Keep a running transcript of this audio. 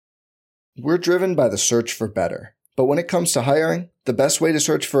We're driven by the search for better. But when it comes to hiring, the best way to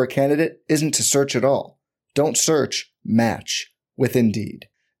search for a candidate isn't to search at all. Don't search, match with Indeed.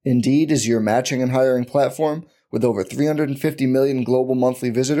 Indeed is your matching and hiring platform with over 350 million global monthly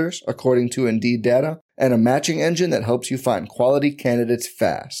visitors, according to Indeed data, and a matching engine that helps you find quality candidates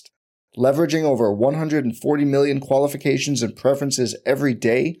fast. Leveraging over 140 million qualifications and preferences every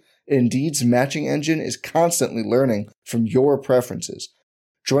day, Indeed's matching engine is constantly learning from your preferences.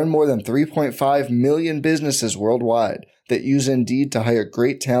 Join more than 3.5 million businesses worldwide that use Indeed to hire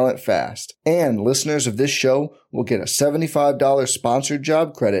great talent fast. And listeners of this show will get a $75 sponsored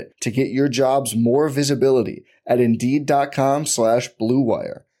job credit to get your jobs more visibility at Indeed.com/Blue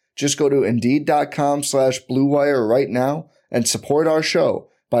Wire. Just go to Indeed.com/Blue Wire right now and support our show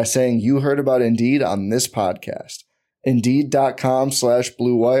by saying you heard about Indeed on this podcast.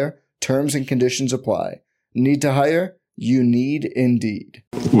 Indeed.com/Blue Wire. Terms and conditions apply. Need to hire? You need Indeed.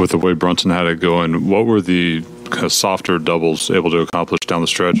 With the way Brunson had it going, what were the kind of softer doubles able to accomplish down the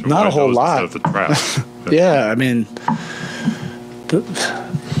stretch? Not a whole lot. Yeah, I mean,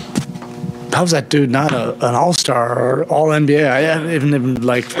 how was that dude not an all-star or all-NBA? I haven't even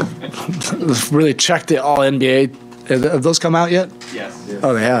really checked the all-NBA. Have those come out yet? Yes.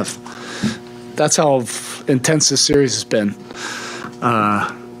 Oh, they have. That's how intense this series has been.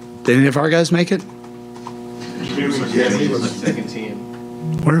 Did any of our guys make it? He was the second team.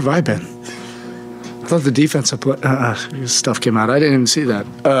 Where have I been? I thought the defensive stuff came out. I didn't even see that.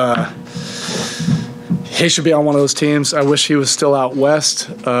 He should be on one of those teams. I wish he was still out west,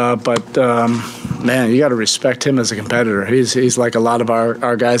 but man, you got to respect him as a competitor. He's like a lot of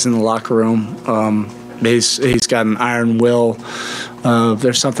our guys in the locker room. He's got an iron will.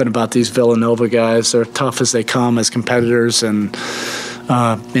 There's something about these Villanova guys. They're tough as they come as competitors, and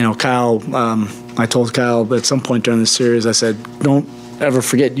Kyle. I told Kyle at some point during the series, I said, don't ever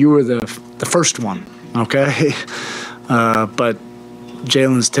forget you were the first one, okay? But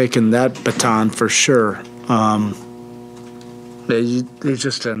Jalen's taken that baton for sure. He's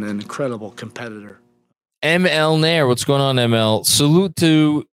just an incredible competitor. ML Nair, what's going on, ML? Salute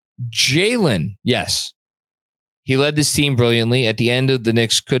to Jalen. Yes. He led this team brilliantly. At the end of the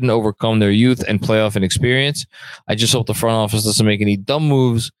Knicks couldn't overcome their youth and playoff inexperience. I just hope the front office doesn't make any dumb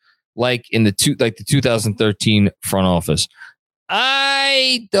moves like the 2013 front office.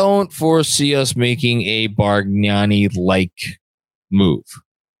 I don't foresee us making a Bargnani-like move.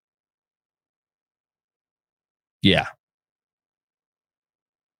 Yeah.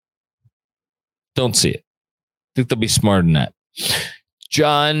 Don't see it. I think they'll be smarter than that.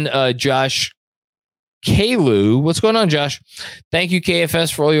 Josh Kalu. What's going on, Josh? Thank you,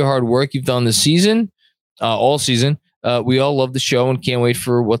 KFS, for all your hard work you've done this season, all season. We all love the show and can't wait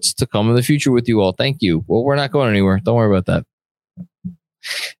for what's to come in the future with you all. Thank you. Well, we're not going anywhere. Don't worry about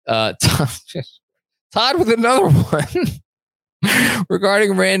that. Todd with another one.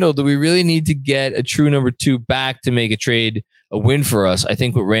 Regarding Randall, do we really need to get a true number 2 back to make a win for us? I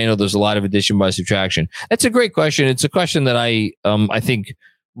think with Randall, there's a lot of addition by subtraction. That's a great question. It's a question that I think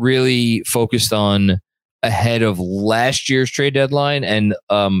really focused on ahead of last year's trade deadline and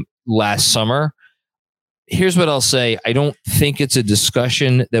last summer. Here's what I'll say. I don't think it's a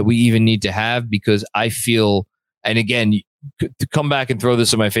discussion that we even need to have because I feel, and again, to come back and throw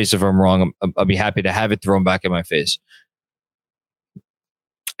this in my face if I'm wrong, I'll be happy to have it thrown back in my face.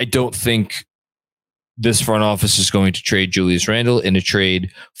 I don't think this front office is going to trade Julius Randle in a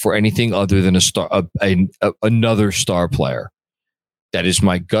trade for anything other than another star player. That is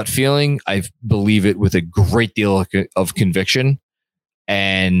my gut feeling. I believe it with a great deal of conviction.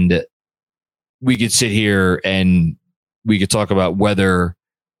 And we could sit here and we could talk about whether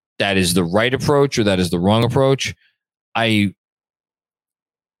that is the right approach or that is the wrong approach. I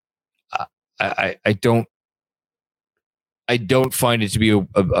don't find it to be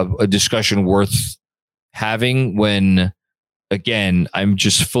a discussion worth having when, again, I'm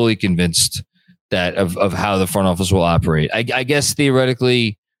just fully convinced that of how the front office will operate. I guess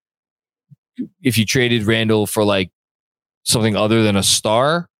theoretically, if you traded Randall for like something other than a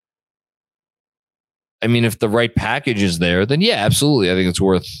star, I mean, if the right package is there, then yeah, absolutely. I think it's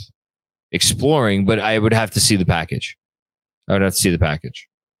worth exploring, but I would have to see the package.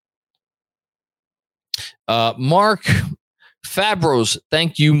 Mark Fabros,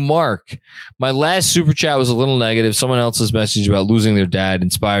 thank you, Mark. My last super chat was a little negative. Someone else's message about losing their dad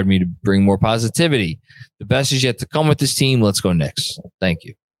inspired me to bring more positivity. The best is yet to come with this team. Let's go Knicks. Thank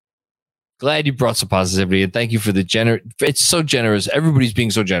you. Glad you brought some positivity, and thank you for the it's so generous. Everybody's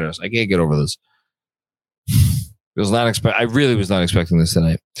being so generous. I can't get over this. I really was not expecting this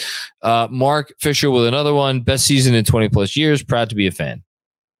tonight. Mark Fisher with another one. Best season in 20 plus years. Proud to be a fan.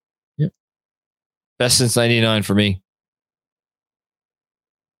 Yep. Best since 99 for me.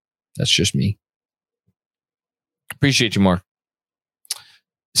 That's just me. Appreciate you, Mark.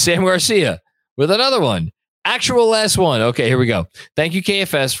 Sam Garcia with another one. Actual last one. Okay, here we go. Thank you,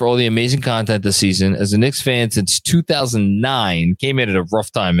 KFS, for all the amazing content this season. As a Knicks fan since 2009, came in at a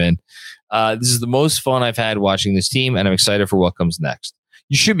rough time, man. This is the most fun I've had watching this team, and I'm excited for what comes next.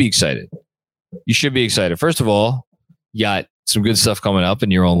 You should be excited. You should be excited. First of all, you got some good stuff coming up in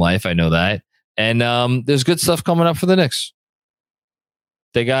your own life. I know that. And there's good stuff coming up for the Knicks.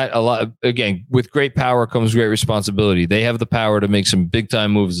 They got a lot. Again, with great power comes great responsibility. They have the power to make some big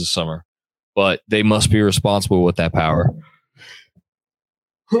time moves this summer, but they must be responsible with that power.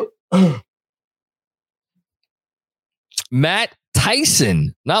 Matt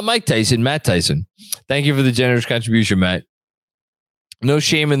Tyson, not Mike Tyson, Matt Tyson. Thank you for the generous contribution, Matt. No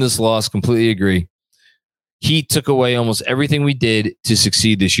shame in this loss. Completely agree. Heat took away almost everything we did to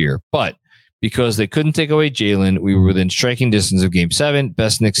succeed this year, but because they couldn't take away Jalen, we were within striking distance of Game 7.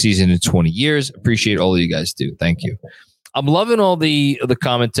 Best Knicks season in 20 years. Appreciate all you guys do. Thank you. I'm loving all the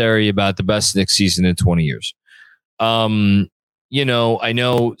commentary about the best Knicks season in 20 years. You know, I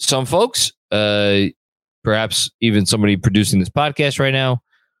know some folks, perhaps even somebody producing this podcast right now,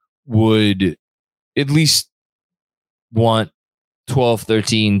 would at least want 12,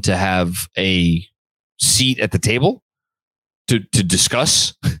 13 to have a seat at the table to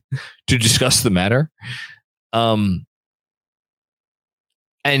discuss the matter. And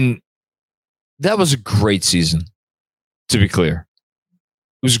that was a great season, to be clear.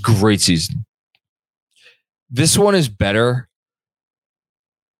 It was a great season. This one is better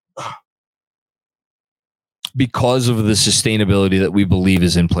because of the sustainability that we believe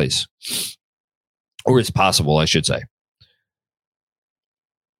is in place. Or it's possible, I should say.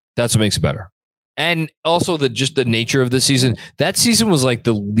 That's what makes it better. And also just the nature of the season. That season was like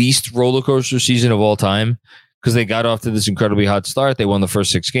the least roller coaster season of all time because they got off to this incredibly hot start. They won the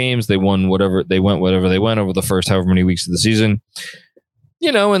first 6 games. They won whatever they went over the first however many weeks of the season.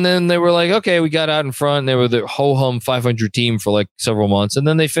 You know, and then they were like, okay, we got out in front. They were the ho-hum 500 team for like several months. And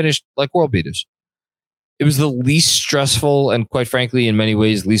then they finished like world beaters. It was the least stressful and quite frankly, in many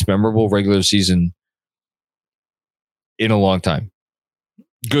ways, least memorable regular season in a long time.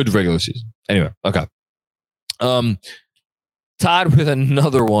 Good regular season. Anyway, okay. Todd with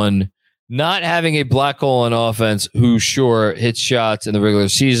another one. Not having a black hole on offense who sure hits shots in the regular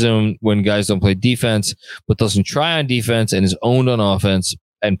season when guys don't play defense, but doesn't try on defense and is owned on offense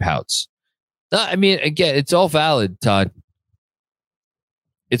and pouts. I mean, again, it's all valid, Todd.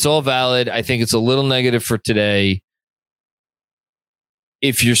 It's all valid. I think it's a little negative for today.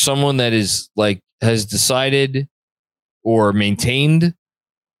 If you're someone that is like has decided or maintained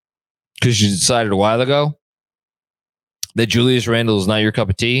because you decided a while ago that Julius Randle is not your cup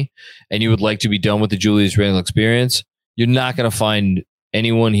of tea and you would like to be done with the Julius Randle experience, you're not going to find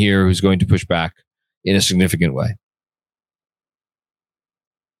anyone here who's going to push back in a significant way.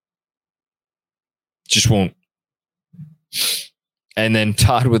 Just won't. And then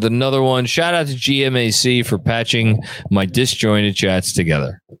Todd with another one. Shout out to GMAC for patching my disjointed chats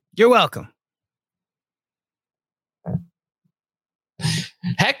together. You're welcome.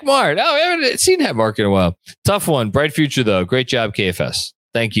 Heckmart. Oh, I haven't seen Heckmart in a while. Tough one. Bright future, though. Great job, KFS.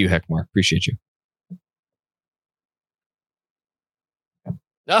 Thank you, Heckmart. Appreciate you.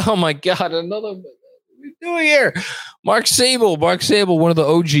 Oh, my God. Another. What are we doing here? Mark Sable. Mark Sable, one of the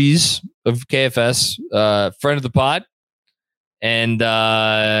OGs of KFS, friend of the pod, and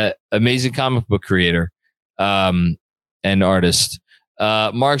amazing comic book creator and artist.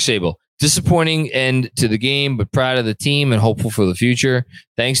 Mark Sable. Disappointing end to the game, but proud of the team and hopeful for the future.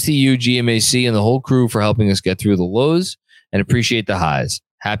 Thanks to you, GMAC, and the whole crew for helping us get through the lows and appreciate the highs.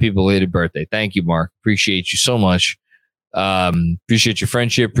 Happy belated birthday. Thank you, Mark. Appreciate you so much. Appreciate your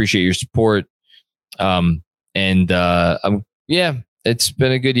friendship. Appreciate your support. Yeah, it's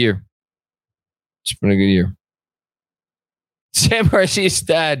been a good year. It's been a good year. Sam Garcia's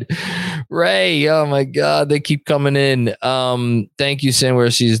dad, Ray. Oh my God, they keep coming in. Thank you, Sam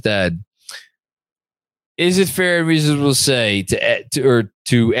Garcia's dad. Is it fair and reasonable to say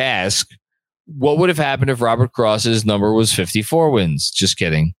to ask what would have happened if Robert Cross's number was 54 wins? Just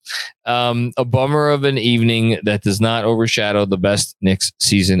kidding. A bummer of an evening that does not overshadow the best Knicks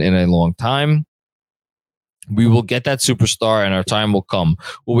season in a long time. We will get that superstar, and our time will come.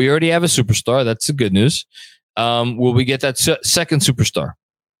 Well, we already have a superstar. That's the good news. Will we get that second superstar?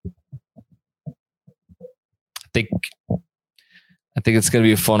 I think it's going to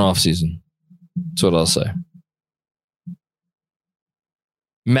be a fun offseason. That's what I'll say.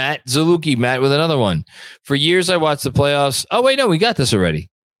 Matt Zaluki, Matt with another one. For years, I watched the playoffs. Oh, wait, no, we got this already.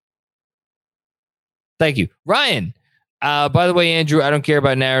 Thank you. Ryan. By the way, Andrew, I don't care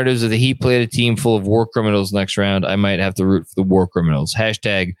about narratives. If the Heat played a team full of war criminals next round, I might have to root for the war criminals.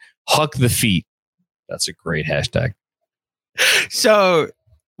 Hashtag Huck the Feet. That's a great hashtag. So,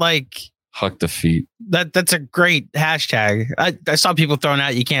 like, Huck the Feet. That's a great hashtag. I saw people throwing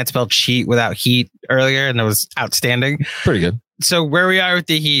out you can't spell cheat without heat earlier, and that was outstanding. Pretty good. So where we are with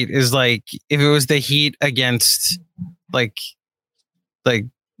the Heat is like if it was the Heat against like the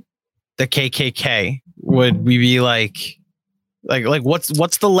KKK, would we be like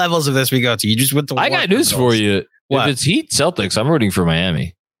what's the levels of this we go to? You just went to. I got news for you. What? If it's Heat Celtics, I'm rooting for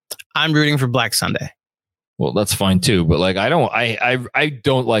Miami. I'm rooting for Black Sunday. Well, that's fine too, but like I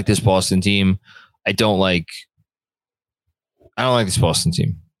don't like this Boston team. I don't like this Boston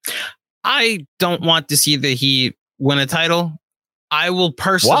team. I don't want to see the Heat win a title. I will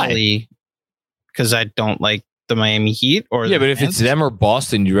personally, because I don't like the Miami Heat. But if it's them or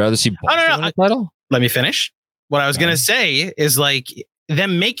Boston, you'd rather see Boston win a title? Let me finish. What I was going to say is like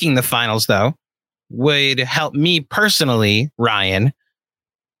them making the finals, though, would help me personally, Ryan,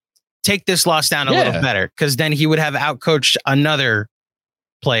 take this loss down a little better, because then he would have outcoached another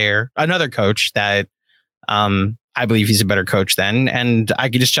coach that I believe he's a better coach then, and I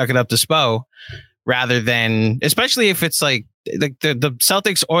could just chuck it up to Spo rather than, especially if it's like the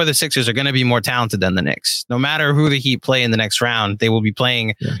Celtics or the Sixers are going to be more talented than the Knicks. No matter who the Heat play in the next round, they will be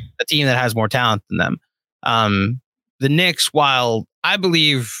playing a team that has more talent than them. The Knicks, while I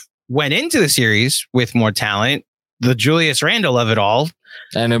believe went into the series with more talent, the Julius Randle of it all,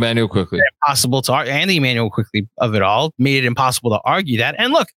 and Emmanuel Quickly, and the Emmanuel Quickly of it all made it impossible to argue that.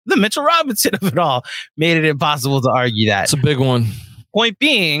 And look, the Mitchell Robinson of it all made it impossible to argue that. It's a big one. Point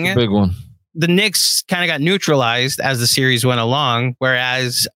being, a big one. The Knicks kind of got neutralized as the series went along,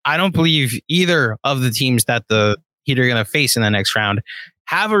 whereas I don't believe either of the teams that the Heat are going to face in the next round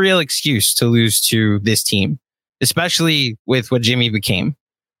have a real excuse to lose to this team, especially with what Jimmy became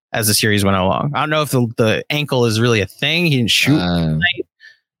as the series went along. I don't know if the ankle is really a thing. He didn't shoot tonight.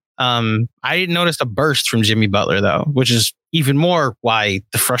 I didn't notice a burst from Jimmy Butler, though, which is even more why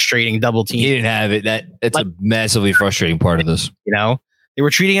the frustrating double team. He didn't have it. That's a massively frustrating part of this. You know, they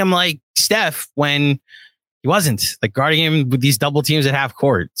were treating him like Steph when he wasn't, like guarding him with these double teams at half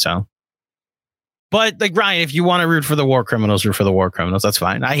court. So, but like Ryan, if you want to root for the war criminals, root for the war criminals. That's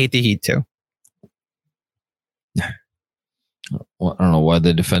fine. I hate the Heat too. Well, I don't know why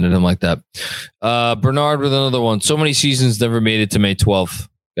they defended him like that. Bernard with another one. So many seasons never made it to May 12th.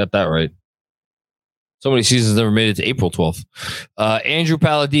 Got that right. So many seasons never made it to April 12th. Andrew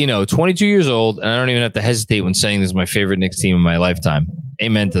Palladino, 22 years old, and I don't even have to hesitate when saying this is my favorite Knicks team in my lifetime.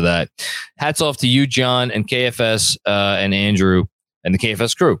 Amen to that. Hats off to you, John, and KFS, and Andrew, and the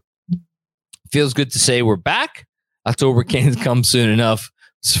KFS crew. Feels good to say we're back. October can't come soon enough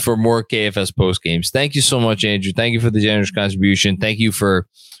for more KFS post games. Thank you so much, Andrew. Thank you for the generous contribution. Thank you for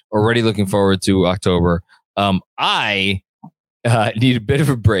already looking forward to October. I need a bit of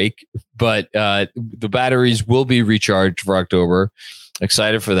a break, but the batteries will be recharged for October.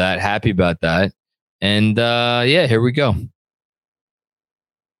 Excited for that. Happy about that. And here we go.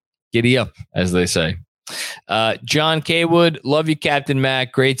 Giddy up, as they say. John Kaywood, love you, Captain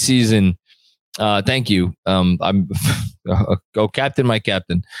Mac. Great season. Thank you. I'm go Captain, my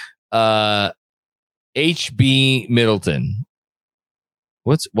Captain. HB Middleton.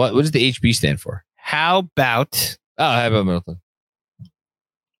 What does the HB stand for? How about Middleton?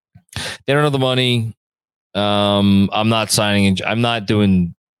 They don't have the money. I'm not signing. I'm not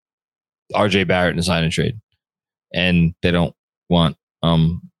doing RJ Barrett in a sign and trade, and they don't want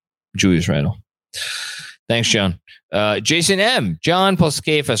Julius Randle. Thanks, John. Jason M. John plus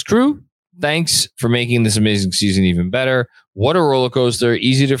KFS crew. Thanks for making this amazing season even better. What a roller coaster.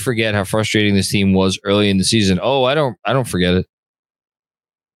 Easy to forget how frustrating this team was early in the season. Oh, I don't forget it.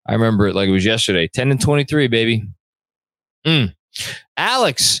 I remember it like it was yesterday. 10-23, baby.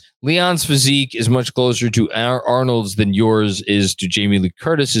 Alex, Leon's physique is much closer to Arnold's than yours is to Jamie Lee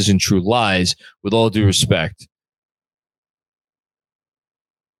Curtis's in True Lies, with all due respect.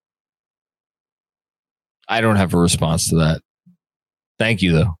 I don't have a response to that. Thank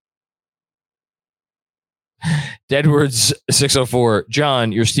you, though. Deadwards 604.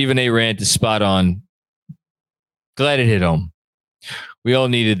 John, your Stephen A. rant is spot on. Glad it hit home. We all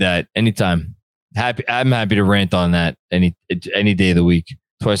needed that anytime. I'm happy to rant on that any day of the week.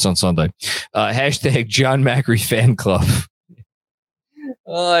 Twice on Sunday. Hashtag John Macri fan club.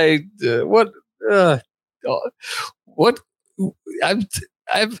 What? I've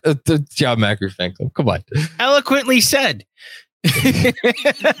the John Macri fan club. Come on. Eloquently said.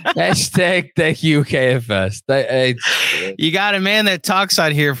 Hashtag thank you, KFS. You got a man that talks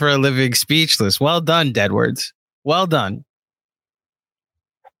out here for a living speechless. Well done, Deadwards. Well done.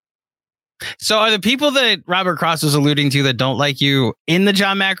 So are the people that Robert Cross was alluding to that don't like you in the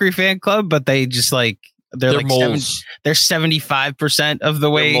John Macri fan club, but they just like they're like moles. They're 75% of the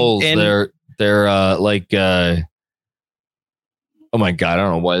way moles. in? They're like oh my god, I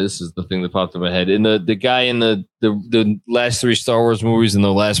don't know why this is the thing that popped in my head. In the guy in the last 3 Star Wars movies, in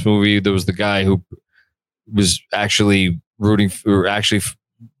the last movie, there was the guy who was actually working for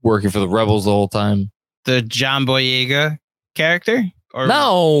the rebels the whole time. The John Boyega character? Or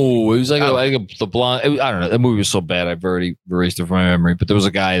no, it was like the blonde. I don't know. That movie was so bad, I've already erased it from my memory. But there was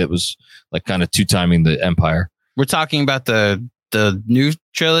a guy that was like kind of 2-timing the Empire. We're talking about the new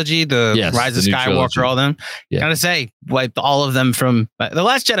trilogy, Rise of Skywalker, trilogy. All them. Yeah. Gotta say, wiped all of them from The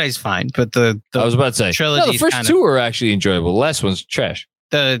Last Jedi is fine, but the I was about to say trilogy. No, the first 2 are actually enjoyable. The last one's trash.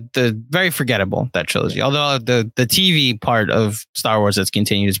 The very forgettable, that trilogy. Yeah. Although the TV part of Star Wars that's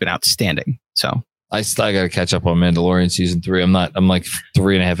continued has been outstanding. So I still got to catch up on Mandalorian season 3. I'm like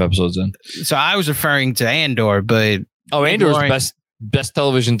 3.5 episodes in. So I was referring to Andor, but Andor is the best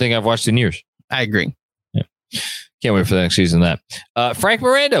television thing I've watched in years. I agree. Yeah. Can't wait for the next season of that. Frank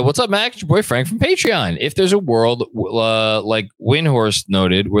Miranda, what's up, Mac? It's your boy Frank from Patreon. If there's a world like Windhorst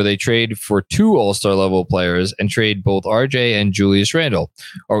noted, where they trade for 2 All-Star level players and trade both RJ and Julius Randle,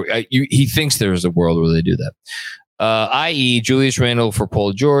 or he thinks there's a world where they do that. I.e. Julius Randle for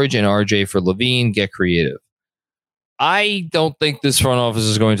Paul George and RJ for Levine. Get creative. I don't think this front office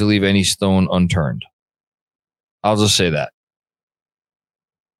is going to leave any stone unturned. I'll just say that.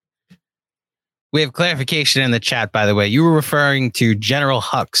 We have clarification in the chat, by the way. You were referring to General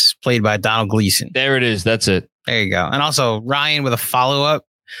Hux, played by Donald Gleason. There it is. That's it. There you go. And also Ryan with a follow-up.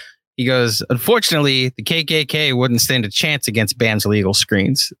 He goes, unfortunately, the KKK wouldn't stand a chance against Bam's legal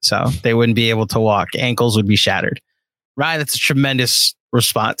screens, so they wouldn't be able to walk. Ankles would be shattered. Ryan, that's a tremendous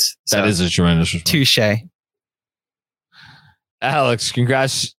response. That is a tremendous response. Touche. Alex,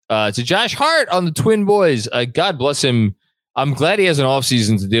 congrats to Josh Hart on the Twin Boys. God bless him. I'm glad he has an off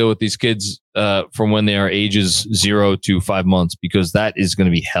season to deal with these kids from when they are ages 0 to 5 months, because that is going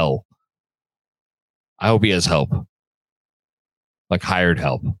to be hell. I hope he has help, like hired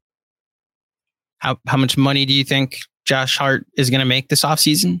help. How much money do you think Josh Hart is going to make this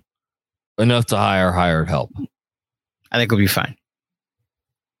offseason? Enough to hire hired help. I think it'll be fine.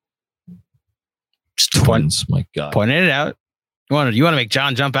 Just twins, my God. Pointing it out. You want to make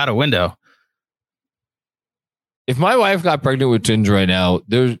John jump out a window. If my wife got pregnant with twins right now,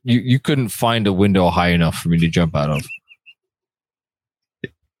 you couldn't find a window high enough for me to jump out of.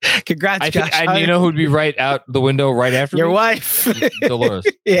 Congrats, Josh. And you know who'd be right out the window right after your me? wife, Dolores.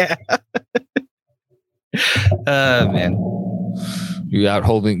 Yeah. Man. You out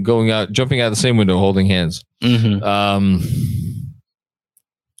jumping out the same window, holding hands. Mm-hmm.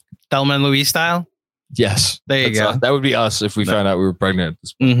 Thelma and Louise style? Yes. There you go. That would be us if we found out we were pregnant at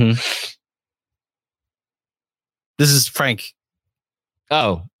this point. Mm-hmm. This is Frank.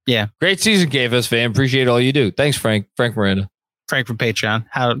 Oh, yeah. Great season, KFS fan. Appreciate all you do. Thanks, Frank. Frank Miranda. Frank from Patreon.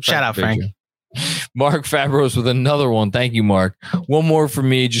 Shout out, Frank. Mark Fabros with another one. Thank you, Mark. One more from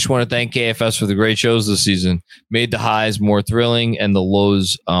me. Just want to thank KFS for the great shows this season. Made the highs more thrilling and the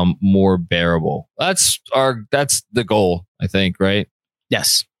lows more bearable. That's the goal, I think, right?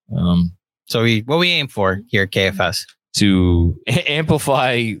 Yes. So what we aim for here at KFS, to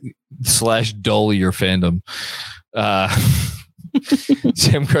amplify / dull your fandom.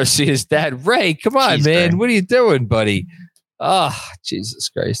 Sam Garcia's dad, Ray. Come on, Jeez, man. Ray. What are you doing, buddy? Oh, Jesus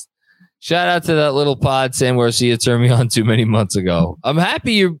Christ. Shout out to that little pod Sam Garcia turned me on to many months ago. I'm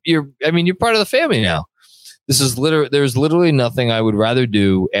happy you're part of the family now. There's literally nothing I would rather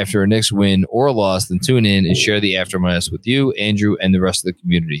do after a Knicks win or loss than tune in and share the aftermath with you, Andrew, and the rest of the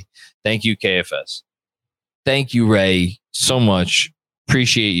community. Thank you, KFS. Thank you, Ray, so much.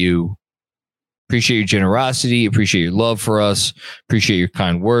 Appreciate you. Appreciate your generosity. Appreciate your love for us. Appreciate your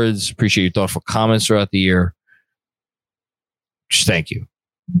kind words. Appreciate your thoughtful comments throughout the year. Just thank you.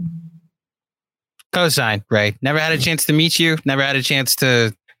 Cosign, Ray. Never had a chance to meet you. Never had a chance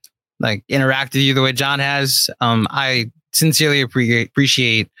to interact with you the way John has. I sincerely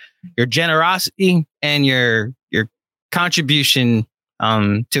appreciate your generosity and your contribution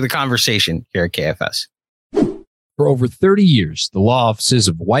to the conversation here at KFS. For over 30 years, the law offices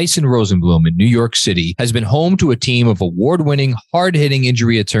of Weiss and Rosenblum in New York City has been home to a team of award-winning, hard-hitting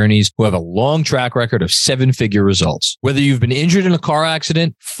injury attorneys who have a long track record of seven-figure results. Whether you've been injured in a car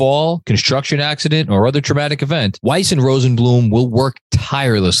accident, fall, construction accident, or other traumatic event, Weiss and Rosenblum will work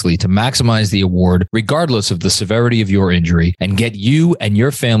tirelessly to maximize the award regardless of the severity of your injury and get you and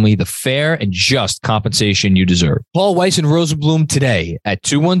your family the fair and just compensation you deserve. Call Weiss and Rosenblum today at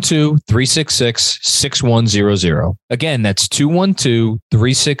 212-366-6100. Again, that's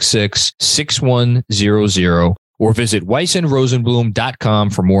 212-366-6100. Or visit weissandrosenblum.com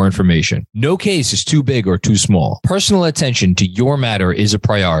for more information. No case is too big or too small. Personal attention to your matter is a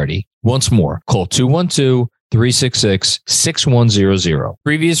priority. Once more, call 212-366-6100.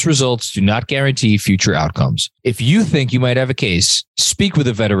 Previous results do not guarantee future outcomes. If you think you might have a case, speak with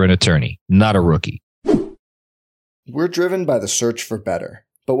a veteran attorney, not a rookie. We're driven by the search for better.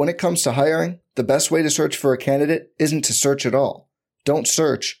 But when it comes to hiring, the best way to search for a candidate isn't to search at all. Don't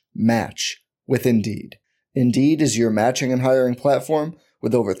search, match with Indeed. Indeed is your matching and hiring platform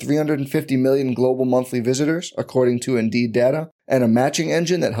with over 350 million global monthly visitors, according to Indeed data, and a matching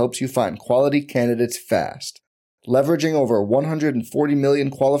engine that helps you find quality candidates fast. Leveraging over 140 million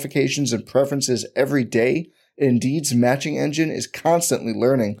qualifications and preferences every day, Indeed's matching engine is constantly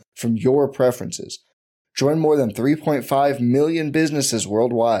learning from your preferences. Join more than 3.5 million businesses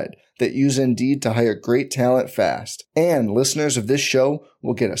worldwide that use Indeed to hire great talent fast. And listeners of this show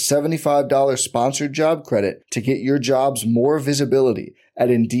will get a $75 sponsored job credit to get your jobs more visibility at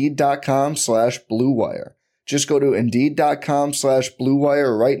Indeed.com/Blue Wire. Just go to Indeed.com/Blue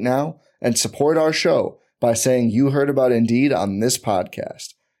Wire right now and support our show by saying you heard about Indeed on this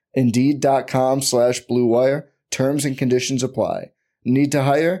podcast. Indeed.com/Blue Wire. Terms and conditions apply. Need to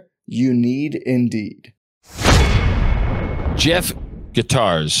hire? You need Indeed. Jeff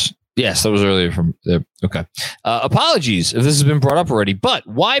Guitars. Yes, that was earlier from there. Okay. Apologies if this has been brought up already, but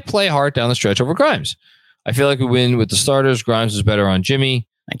why play Hart down the stretch over Grimes? I feel like we win with the starters. Grimes is better on Jimmy.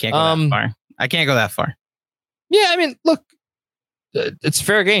 I can't go that far. I can't go that far. Yeah, I mean, look, it's a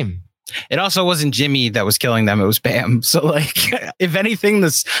fair game. It also wasn't Jimmy that was killing them. It was Bam. So, like, if anything,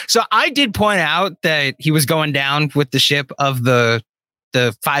 so I did point out that he was going down with the ship of the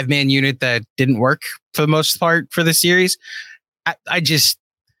 5-man unit that didn't work for the most part for the series. I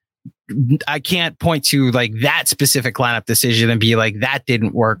can't point to like that specific lineup decision and be like, that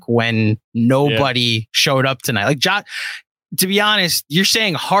didn't work when nobody showed up tonight. Like, John, to be honest, you're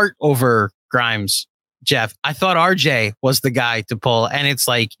saying Hart over Grimes, Jeff. I thought RJ was the guy to pull. And it's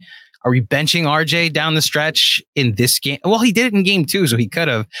like, are we benching RJ down the stretch in this game? Well, he did it in game 2, so he could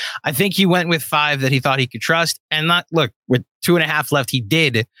have. I think he went with 5 that he thought he could trust. And look, with 2.5 left, he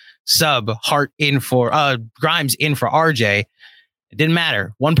did sub Hart in for Grimes in for RJ. It didn't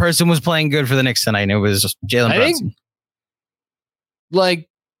matter. One person was playing good for the Knicks tonight, and it was Jalen Brunson. Think, like,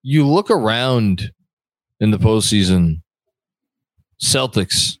 you look around in the postseason,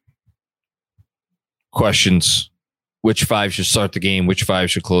 Celtics questions which 5 should start the game, which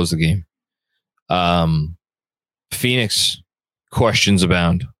 5 should close the game. Phoenix questions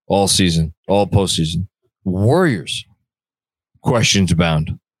abound all season, all postseason. Warriors questions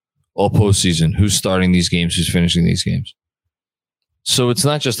abound all postseason. Who's starting these games? Who's finishing these games? So it's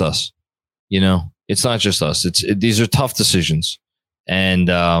not just us, you know. It's not just us. These are tough decisions, and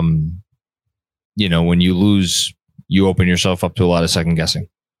you know, when you lose, you open yourself up to a lot of second guessing.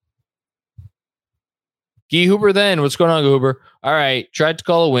 Guy Huber, then what's going on, Huber? All right, tried to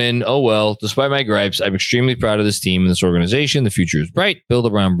call a win. Oh well. Despite my gripes, I'm extremely proud of this team and this organization. The future is bright.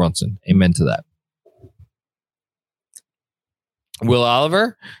 Build around Brunson. Amen to that. Will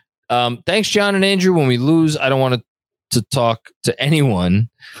Oliver, thanks, John and Andrew. When we lose, I don't want to talk to anyone.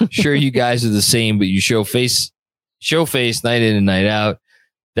 Sure, you guys are the same, but you show face night in and night out.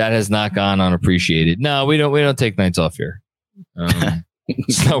 That has not gone unappreciated. No, we don't take nights off here.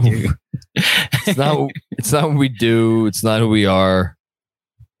 It's not what we do. It's not who we are.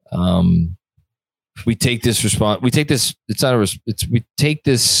 We take this response. We take this. It's not a. It's we take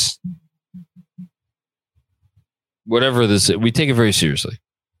this. Whatever this is, we take it very seriously.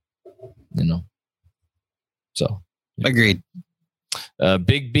 You know. So. Agreed.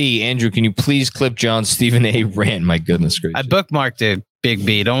 Big B, Andrew, can you please clip John Stephen A. rant? My goodness gracious. I bookmarked it, Big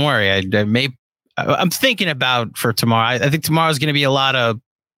B. Don't worry. I'm thinking about for tomorrow. I think tomorrow's going to be a lot of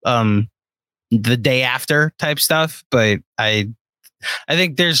the day after type stuff, but I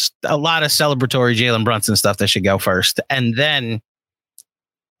think there's a lot of celebratory Jalen Brunson stuff that should go first, and then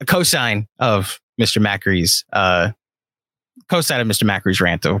a cosign of Mr. Macri's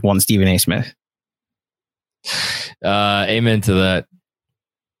rant of one Stephen A. Smith. Amen to that.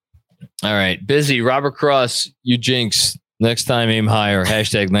 All right. Busy. Robert Cross, you jinx. Next time, aim higher.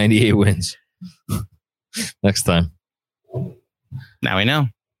 Hashtag 98 wins. Next time. Now we know.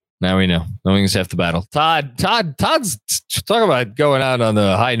 Knowing is half the battle. Todd's talk about going out on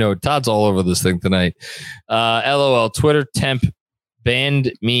the high note. Todd's all over this thing tonight. LOL. Twitter temp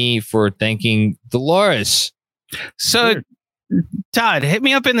banned me for thanking Dolores. So, Todd, hit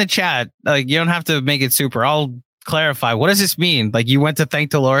me up in the chat. Like, you don't have to make it super. I'll clarify. What does this mean? Like, you went to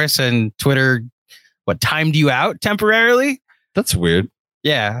thank Dolores and Twitter, timed you out temporarily? That's weird.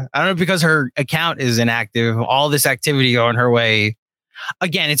 Yeah. I don't know, because her account is inactive. All this activity going her way.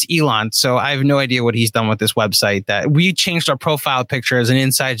 Again, it's Elon, so I have no idea what he's done with this website. That we changed our profile picture as an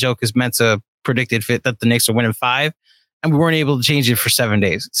inside joke as Mensa predicted fit that the Knicks are winning 5, and we weren't able to change it for 7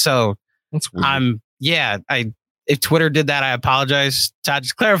 days. So that's weird. If Twitter did that, I apologize. Todd,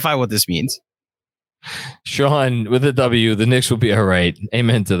 just clarify what this means. Sean with a W, the Knicks will be all right.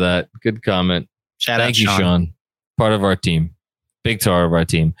 Amen to that. Good comment. Thank you, Sean. Part of our team. Big part of our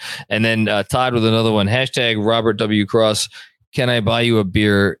team. And then Todd with another one. Hashtag Robert W. Cross. Can I buy you a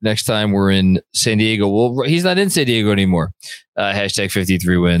beer next time we're in San Diego? Well, he's not in San Diego anymore. Hashtag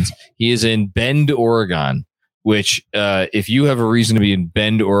 53 wins. He is in Bend, Oregon, which if you have a reason to be in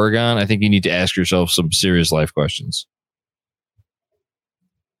Bend, Oregon, I think you need to ask yourself some serious life questions.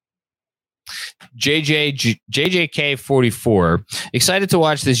 JJK44, excited to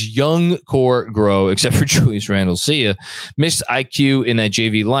watch this young core grow, except for Julius Randle. See ya. Missed IQ in that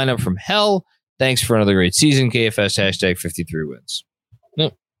JV lineup from hell. Thanks for another great season, KFS. Hashtag 53 wins.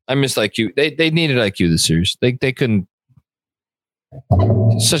 No, I missed IQ. They needed IQ this series. They couldn't.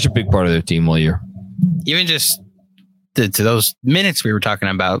 Such a big part of their team all year. Even just to those minutes we were talking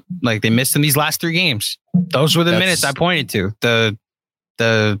about, like they missed in these last 3 games. Those were the minutes I pointed to.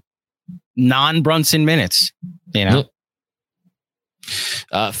 The non-Brunson minutes, you know.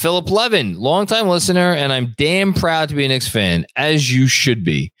 Philip Levin, longtime listener, and I'm damn proud to be a Knicks fan, as you should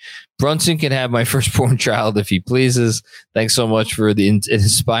be. Brunson can have my firstborn child if he pleases. Thanks so much for the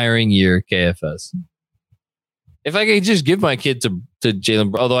inspiring year, KFS. If I could just give my kid to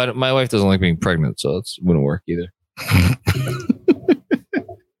Jalen, although my wife doesn't like being pregnant, so it wouldn't work either.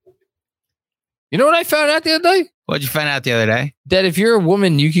 You know what I found out the other day? What'd you find out the other day? That if you're a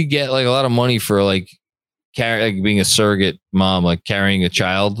woman, you could get like a lot of money for like being a surrogate mom, like carrying a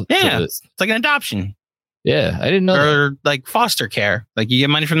child. Yeah, it's like an adoption. Yeah, I didn't know. Or like foster care. Like you get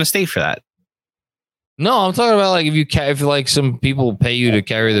money from the state for that. No, I'm talking about like if like some people pay you to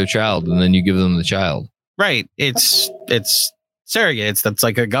carry their child and then you give them the child. Right. It's surrogate. That's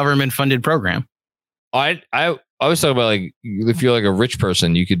like a government funded program. I always talk about like if you're like a rich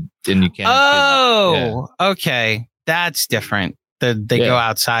person, you could and you can't. Oh, yeah. Okay, that's different. They go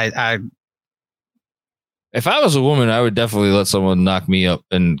outside. If I was a woman, I would definitely let someone knock me up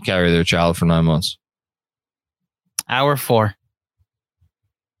and carry their child for 9 months. Hour 4.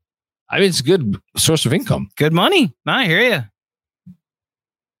 I mean, it's a good source of income. Good money. I hear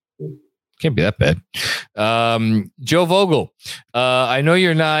you. Can't be that bad. Joe Vogel. I know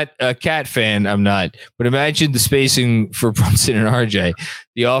you're not a Cat fan. I'm not. But imagine the spacing for Brunson and RJ.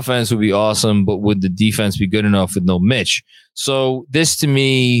 The offense would be awesome, but would the defense be good enough with no Mitch? So this to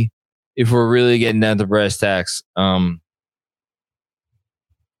me, if we're really getting down to brass tacks,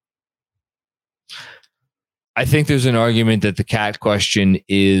 I think there's an argument that the Cat question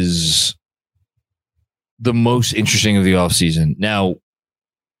is the most interesting of the offseason. Now,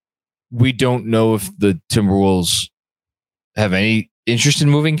 we don't know if the Timberwolves have any interest in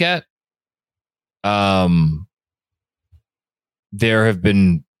moving Cat. There have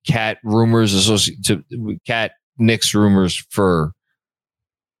been Cat rumors associated to Cat Knicks rumors for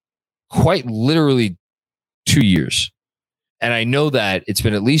quite literally 2 years. And I know that it's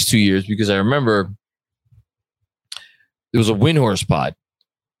been at least 2 years because I remember there was a Windhorse pod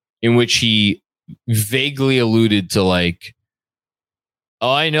in which he vaguely alluded to like,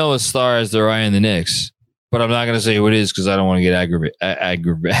 oh, I know a star has their eye on the Knicks, but I'm not going to say who it is because I don't want to get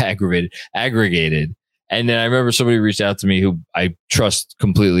aggregated. And then I remember somebody reached out to me who I trust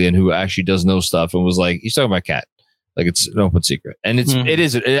completely and who actually does know stuff and was like, he's talking about Cat. Like it's an open secret. And it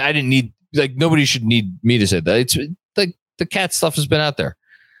is. I didn't need, like, nobody should need me to say that. It's like the Cat stuff has been out there.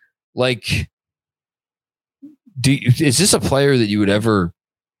 Like, is this a player that you would ever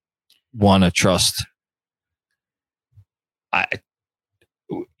want to trust?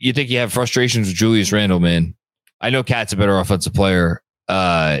 You think you have frustrations with Julius Randle, man? I know Cat's a better offensive player,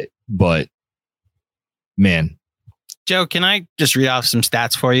 but man. Joe, can I just read off some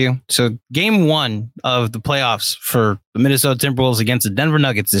stats for you? So game 1 of the playoffs for the Minnesota Timberwolves against the Denver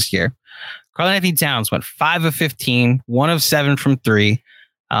Nuggets this year, Karl-Anthony Towns went 5 of 15, 1 of 7 from 3,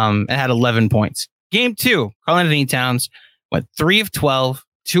 and had 11 points. Game 2, Karl-Anthony Towns went 3 of 12,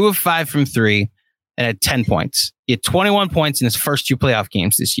 2 of 5 from 3, and had 10 points. He had 21 points in his first 2 playoff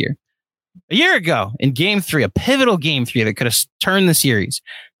games this year. A year ago, in Game 3, a pivotal Game 3 that could have turned the series,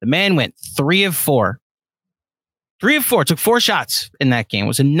 the man went 3 of 4. 3 of 4, took 4 shots in that game,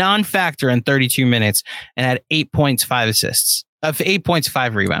 was a non-factor in 32 minutes, and had 8 points, 5 assists. 8 points,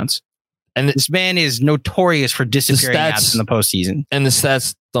 5 rebounds. And this man is notorious for disappearing out in the postseason. And the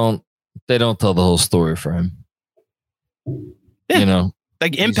stats don't tell the whole story for him. Yeah. You know,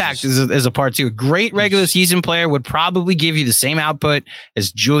 like impact is a part too. A great regular season player would probably give you the same output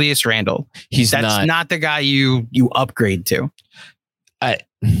as Julius Randle. That's not the guy you upgrade to. And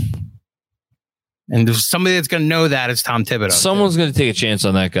there's somebody that's going to know that is Tom Thibodeau. Someone's going to take a chance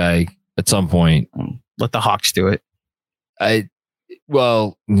on that guy at some point. Let the Hawks do it.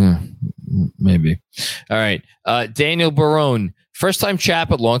 Maybe. All right. Daniel Barone, first time chat,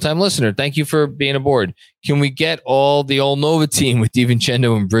 but long time listener. Thank you for being aboard. Can we get all the All Nova team with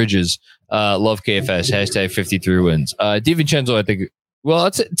DiVincenzo and Bridges? Love KFS. Hashtag 53 wins. DiVincenzo, I think. Well,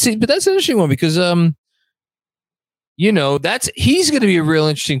 but that's an interesting one because he's going to be a real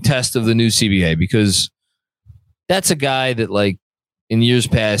interesting test of the new CBA because that's a guy that, like, in years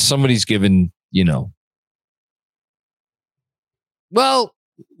past, somebody's given, well,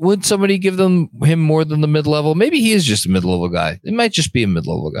 would somebody give him more than the mid-level? Maybe he is just a mid-level guy. It might just be a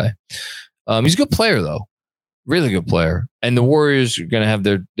mid-level guy. He's a good player, though. Really good player. And the Warriors are going to have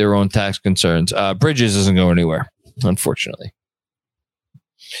their own tax concerns. Bridges doesn't go anywhere, unfortunately.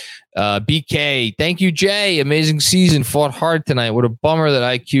 BK, thank you, Jay. Amazing season. Fought hard tonight. What a bummer that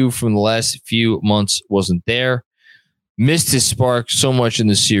IQ from the last few months wasn't there. Missed his spark so much in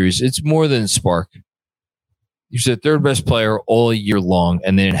the series. It's more than spark. He's the third best player all year long,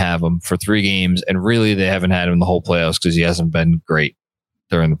 and they didn't have him for 3 games. And really, they haven't had him in the whole playoffs because he hasn't been great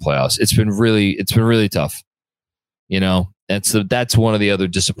during the playoffs. It's been really tough. That's one of the other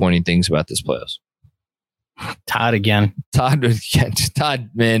disappointing things about this playoffs. Todd again. Todd,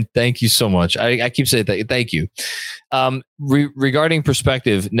 man, thank you so much. I keep saying that. Thank you. Regarding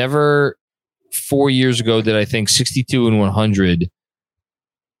perspective, never 4 years ago did I think 62 and 100,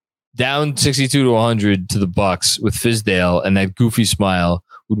 down 62 to 100 to the Bucks with Fizdale and that goofy smile.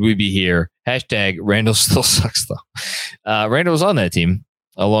 Would we be here? Hashtag Randall still sucks though. Randall was on that team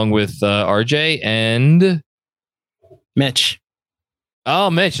along with RJ and Mitch. Oh,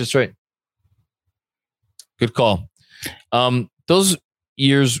 Mitch, that's right. Good call. Those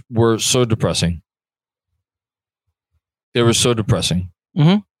years were so depressing. They were so depressing.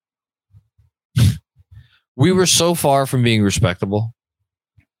 Mm-hmm. We were so far from being respectable.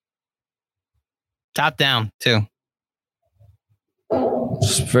 Top down, too.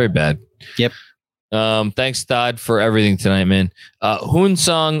 It's very bad. Yep. Thanks, Todd, for everything tonight, man. Hoon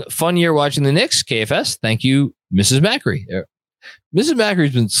Song, fun year watching the Knicks. KFS. Thank you, Mrs. Macri. Mrs.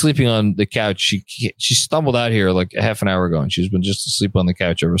 Macri's been sleeping on the couch. She stumbled out here like a half an hour ago, and she's been just asleep on the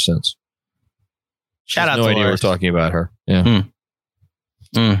couch ever since. Shout out no to idea Lars. we're talking about her. Yeah.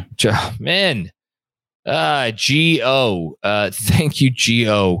 Man. G-O. Thank you,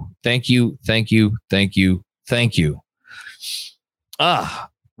 G-O. Thank you.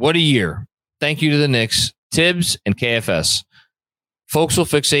 What a year. Thank you to the Knicks, Tibbs, and KFS. Folks will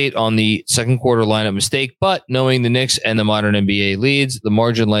fixate on the second quarter lineup mistake, but knowing the Knicks and the modern NBA leads, the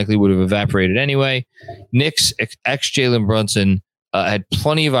margin likely would have evaporated anyway. Knicks ex Jalen Brunson had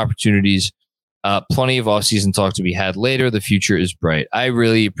plenty of opportunities, plenty of offseason talk to be had later. The future is bright. I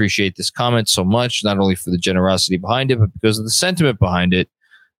really appreciate this comment so much, not only for the generosity behind it, but because of the sentiment behind it.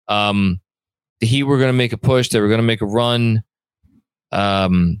 The Heat were going to make a push. They were going to make a run.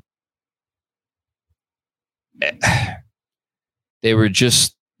 They were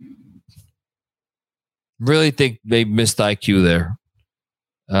just really think they missed IQ there.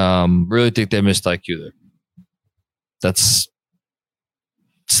 Really think they missed IQ there. That's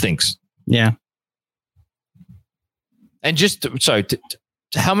stinks. Yeah. And just, sorry,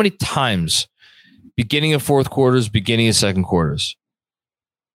 how many times, beginning of fourth quarters, beginning of second quarters,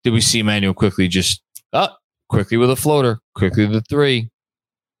 did we see Emmanuel quickly quickly with a floater, quickly with a 3?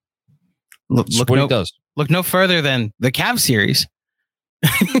 Look what he does. Look no further than the Cavs series.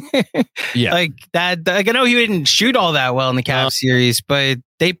 Yeah. Like that. Like, I know he didn't shoot all that well in the Cavs series, but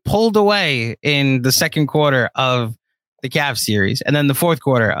they pulled away in the second quarter of the Cavs series, and then the fourth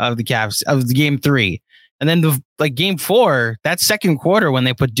quarter of the Cavs of the game 3, and then game 4. That second quarter when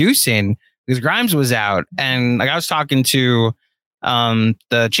they put Deuce in because Grimes was out, and like I was talking to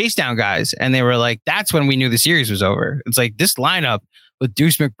the chase down guys, and they were like, "That's when we knew the series was over." It's like this lineup with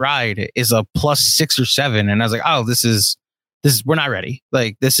Deuce McBride is a +6 or 7, and I was like, "Oh, this is we're not ready.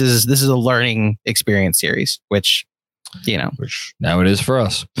 Like this is a learning experience series, which which now it is for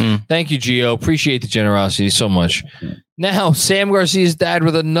us. Thank you, Gio. Appreciate the generosity so much. Now, Sam Garcia's dad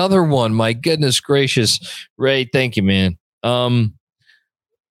with another one. My goodness gracious. Ray, thank you, man.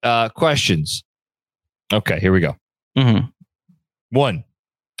 Questions. Okay, here we go. Mm-hmm. 1,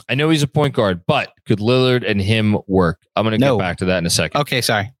 I know he's a point guard, but could Lillard and him work? I'm going to get back to that in a second. Okay,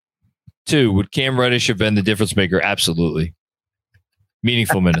 sorry. 2, would Cam Reddish have been the difference maker? Absolutely.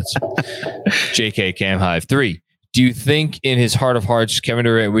 Meaningful minutes. JK Cam Hive. 3, do you think in his heart of hearts, Kevin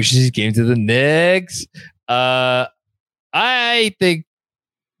Durant wishes he came to the Knicks? I think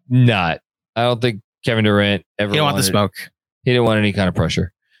not. I don't think Kevin Durant ever. He don't want the smoke. He didn't want any kind of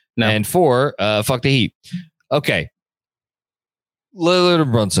pressure. No. And 4, fuck the Heat. Okay. Lillard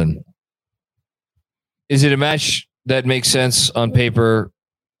and Brunson. Is it a match that makes sense on paper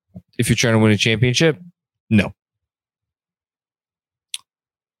if you're trying to win a championship? No.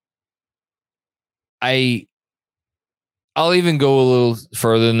 I'll even go a little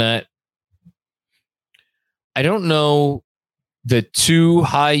further than that. I don't know that 2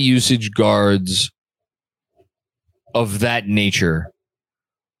 high usage guards of that nature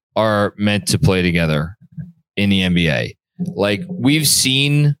are meant to play together in the NBA. Like, we've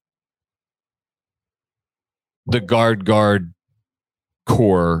seen the guard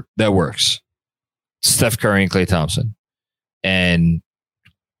core that works. Steph Curry and Klay Thompson. And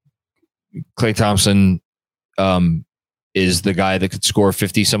Klay Thompson is the guy that could score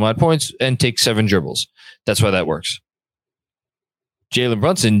 50 some odd points and take 7 dribbles. That's why that works. Jalen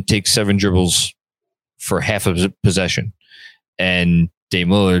Brunson takes 7 dribbles for half a possession. And Dame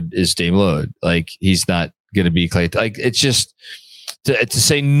Lillard is Dame Lillard. Like, he's not going to be Klay. Like, it's just to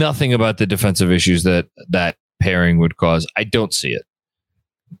say nothing about the defensive issues that pairing would cause. I don't see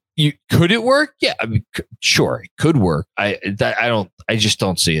it. Could it work? Yeah, I mean, sure, it could work. I just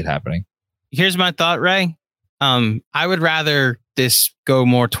don't see it happening. Here's my thought, Ray. I would rather this go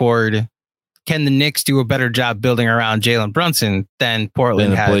more toward, can the Knicks do a better job building around Jalen Brunson than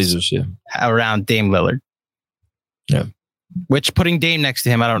Portland has Blazers, around Dame Lillard? Yeah. Which, putting Dame next to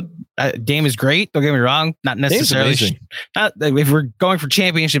him, Dame is great. Don't get me wrong. Not necessarily. If we're going for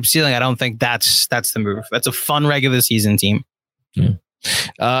championship ceiling, I don't think that's the move. That's a fun regular season team. Yeah.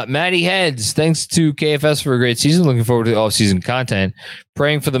 Matty Heads, thanks to KFS for a great season. Looking forward to the off-season content.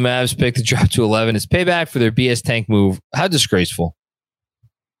 Praying for the Mavs pick to drop to 11. It's payback for their BS tank move. How disgraceful.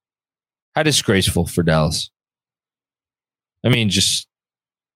 How disgraceful for Dallas. I mean, just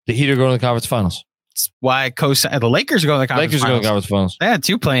the Heat are going to the conference finals. That's why the Lakers are going to the conference finals. They had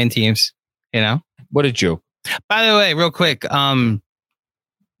 2 playing teams, What a joke. By the way, real quick,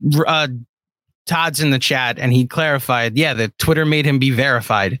 Todd's in the chat and he clarified, that Twitter made him be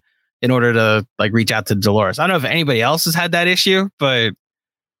verified in order to reach out to Dolores. I don't know if anybody else has had that issue, but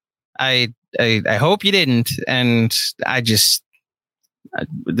I hope you didn't. And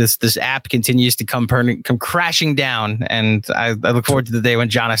this app continues to come crashing down, and I look forward to the day when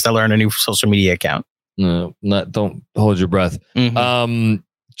John has to learn a new social media account. No, don't hold your breath. Mm-hmm.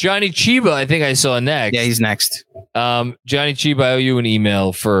 Johnny Chiba, I think I saw next. Yeah, he's next. Johnny Chiba, I owe you an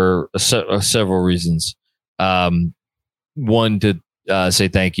email for several reasons. One, to say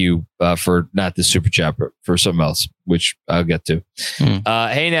thank you for not the super chat, but for something else, which I'll get to.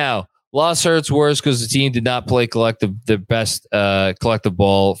 Hey now, loss hurts worse because the team did not play the best collective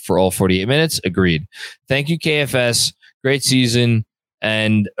ball for all 48 minutes. Agreed. Thank you, KFS. Great season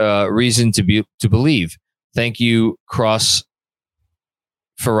and reason to believe. Thank you, Cross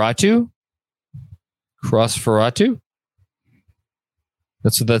Ferratu.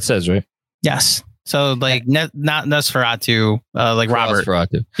 That's what that says, right? Yes. So not Nosferatu, Robert.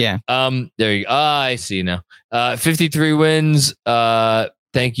 Nosferatu. Yeah. There you go. I see now. 53 wins.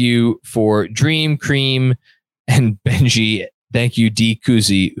 Thank you for Dream Cream and Benji. Thank you, D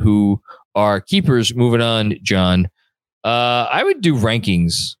Kuzi, who are keepers. Moving on, John. I would do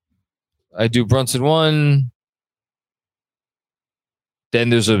rankings. I do Brunson 1. Then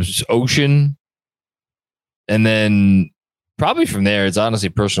there's Ocean. And then probably from there, it's honestly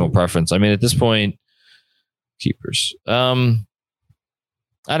personal preference. I mean, at this point, keepers. I'd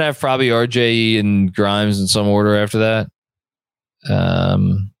have probably RJ and Grimes in some order after that.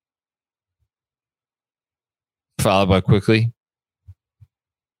 Followed by Quickly.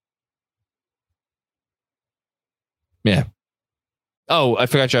 Yeah. Oh, I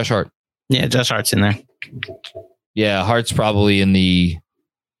forgot Josh Hart. Yeah, Josh Hart's in there. Yeah, Hart's probably in the...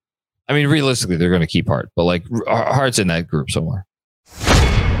 I mean, realistically, they're going to keep Hart, but Hart's in that group somewhere.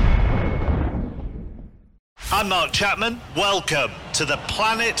 I'm Mark Chapman. Welcome to the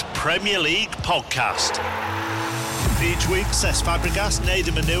Planet Premier League podcast. Each week, Cesc Fabregas,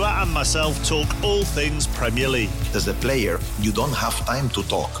 Nader Manua and myself talk all things Premier League. As a player, you don't have time to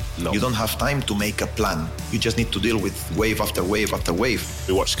talk. No. You don't have time to make a plan. You just need to deal with wave after wave after wave.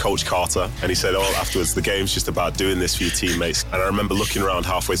 We watched Coach Carter and he said, afterwards, the game's just about doing this for your teammates. And I remember looking around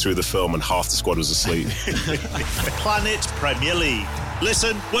halfway through the film and half the squad was asleep. Planet Premier League.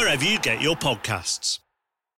 Listen wherever you get your podcasts.